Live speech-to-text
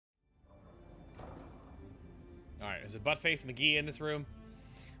Is it Buttface McGee in this room?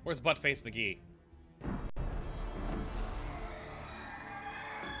 Where's Buttface McGee?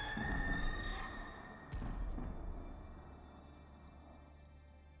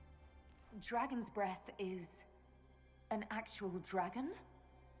 Dragon's breath is an actual dragon?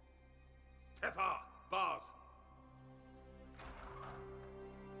 Tetha! Bars!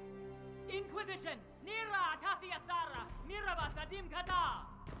 Inquisition! Nira Ataashi Asara! Niraba Sadim Kata!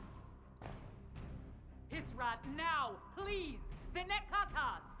 Hisrat now, please! The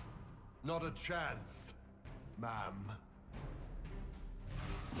Nekatas! Not a chance, ma'am.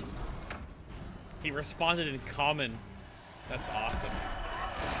 He responded in common. That's awesome.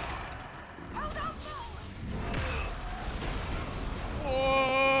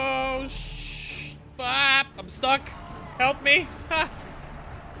 Oh, I'm stuck. Help me. Ha.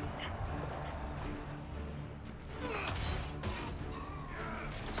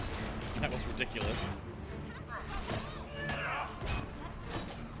 That was ridiculous.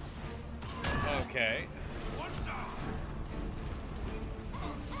 Okay. What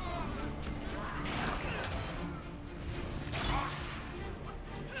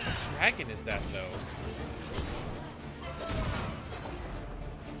dragon is that, though?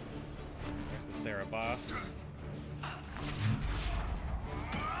 There's the Sarah boss.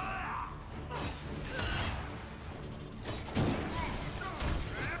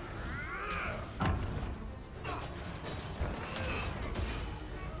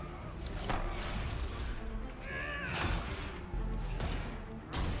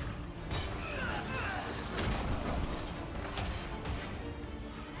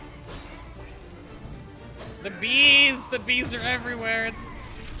 The bees are everywhere. It's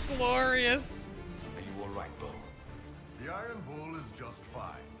glorious. Are you alright, Bull? The Iron Bull is just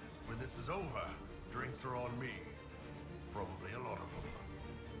fine. When this is over, drinks are on me. Probably a lot of them.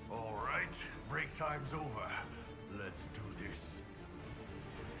 All right, break time's over. Let's do this.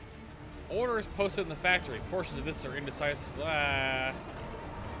 Order is posted in the factory. Portions of this are indecisive. Oh,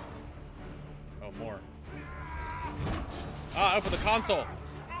 more. Ah, open the console.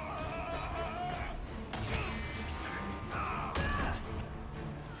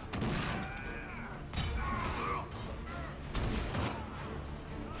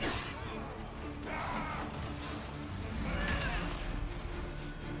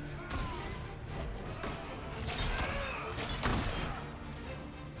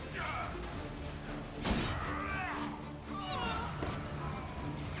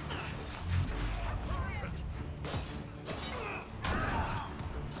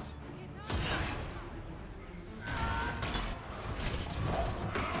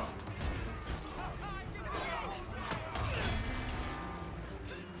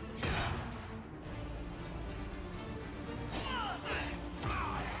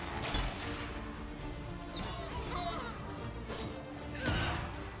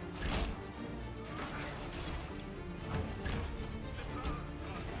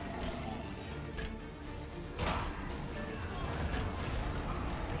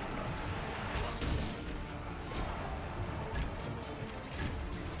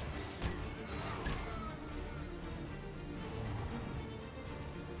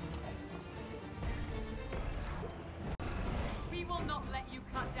 We will not let you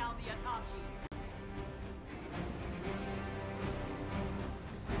cut down the Ataashi.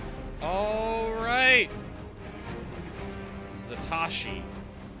 All right. This is Ataashi.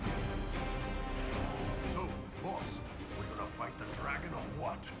 So, boss, we're gonna fight the dragon or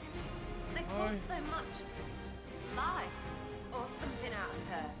what? They called so much life or something out of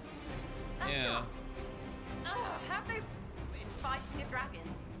her. That's Yeah. not... have they been fighting a dragon?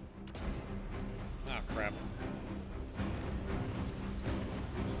 Oh, crap.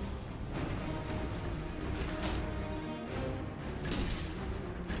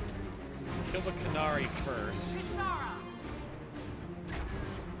 Kill the Qunari first. Mishara!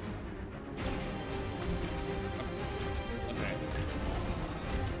 Okay.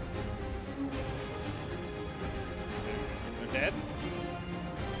 They're dead? No,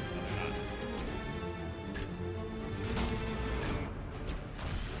 they're not.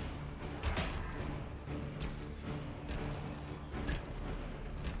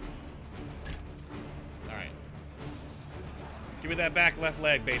 Alright. Give me that back left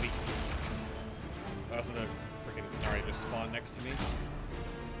leg, baby. Oh, so the freaking Qunari just spawned next to me.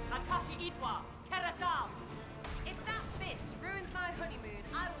 Ataashi Itwa! Kerasal! If that bitch ruins my honeymoon,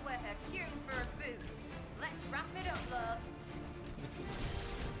 I will wear her queuing for a boot. Let's wrap it up, love.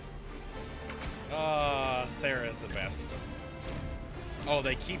 Ah, Sarah's the best. Oh,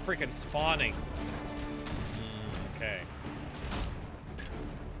 they keep freaking spawning. Okay.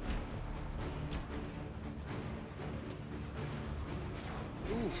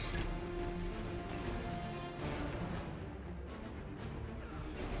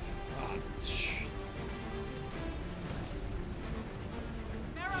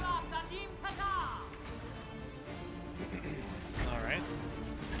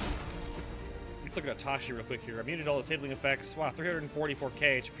 Let's look at Ataashi real quick here. Immune to all disabling effects. Wow,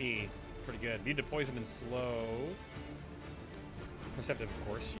 344k HP. Pretty good. Immune to poison and slow. Perceptive, of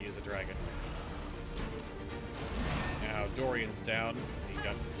course. She is a dragon. Now Dorian's down because he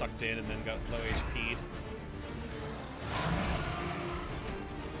got sucked in and then got low HP'd.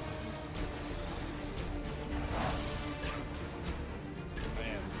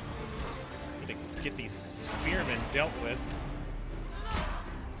 Man. Need to get these spearmen dealt with.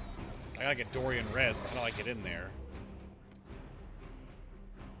 I gotta get Dorian res, but how do I get in there?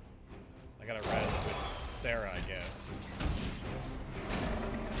 I gotta res with Sarah, I guess.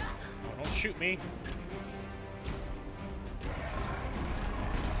 Oh, don't shoot me.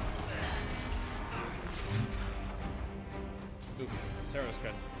 Oof, Sarah's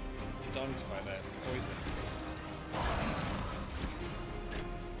got dunked by that poison.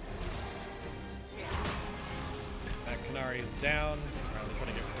 That Qunari is down. Alright, let's try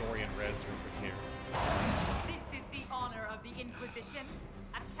to get Dorian res real quick here. This is the honor of the Inquisition?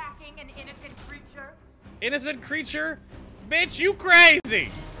 Attacking an innocent creature? Innocent creature? Bitch, you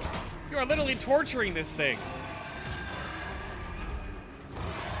crazy! You are literally torturing this thing.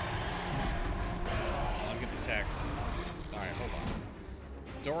 I'll get the text. Alright, hold on.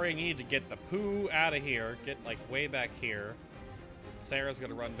 Dorian, you need to get the poo out of here. Get, like, way back here. Sarah's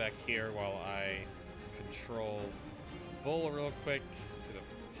gonna run back here while I control Bull real quick. Just gonna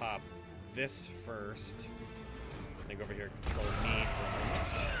pop this first. Then go over here and control me for a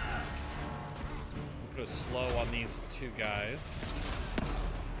moment. Put a slow on these two guys.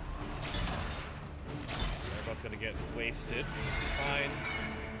 They're both gonna get wasted. It's fine.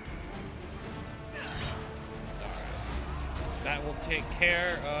 Alright. That will take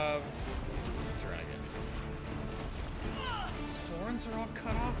care of Dragon. His horns are all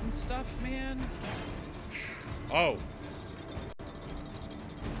cut off and stuff, man. Oh.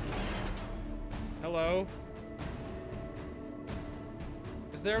 Hello.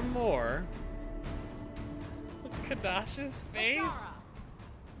 Is there more? Look at Kadash's face.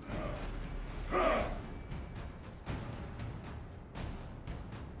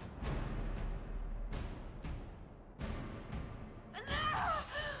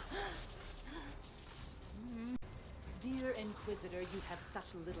 Dear Inquisitor, you have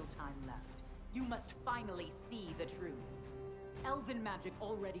such little time left. You must finally see the truth. Elven magic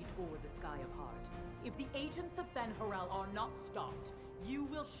already tore the sky apart. If the agents of FinalBoss are not stopped, you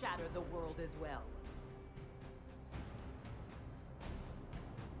will shatter the world as well.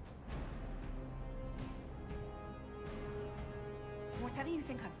 Whatever you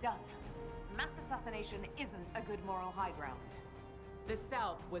think I've done, mass assassination isn't a good moral high ground. The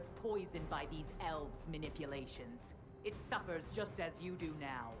South was poisoned by these elves' manipulations. It suffers just as you do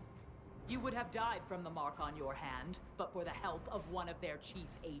now. You would have died from the mark on your hand, but for the help of one of their chief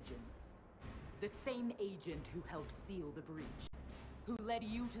agents. The same agent who helped seal the breach, who led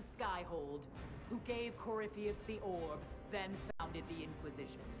you to Skyhold, who gave Corypheus the orb, then founded the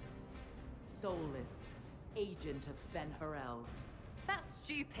Inquisition. Soulless, agent of FinalBoss. That's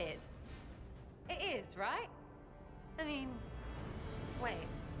stupid. It is, right? I mean, wait.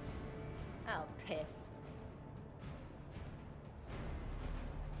 Oh, piss.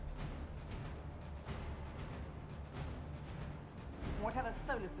 Whatever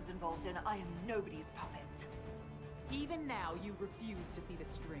Solus is involved in, I am nobody's puppet. Even now, you refuse to see the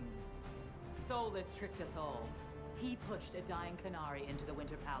strings. Solus tricked us all. He pushed a dying Qunari into the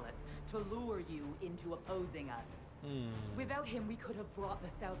Winter Palace to lure you into opposing us. Without him, we could have brought the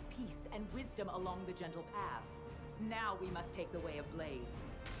South peace and wisdom along the gentle path. Now we must take the way of blades.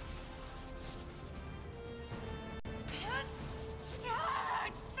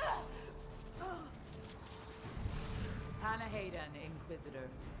 Panahayden, Inquisitor.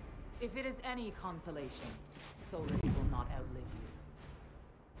 If it is any consolation, Solus will not outlive you.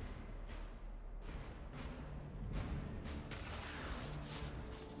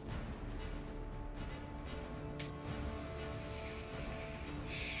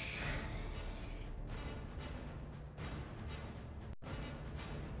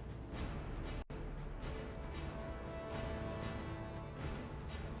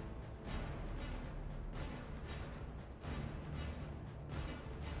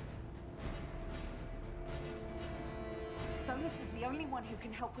 Solus is the only one who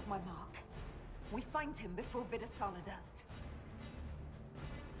can help with my mark. We find him before Vidasana does.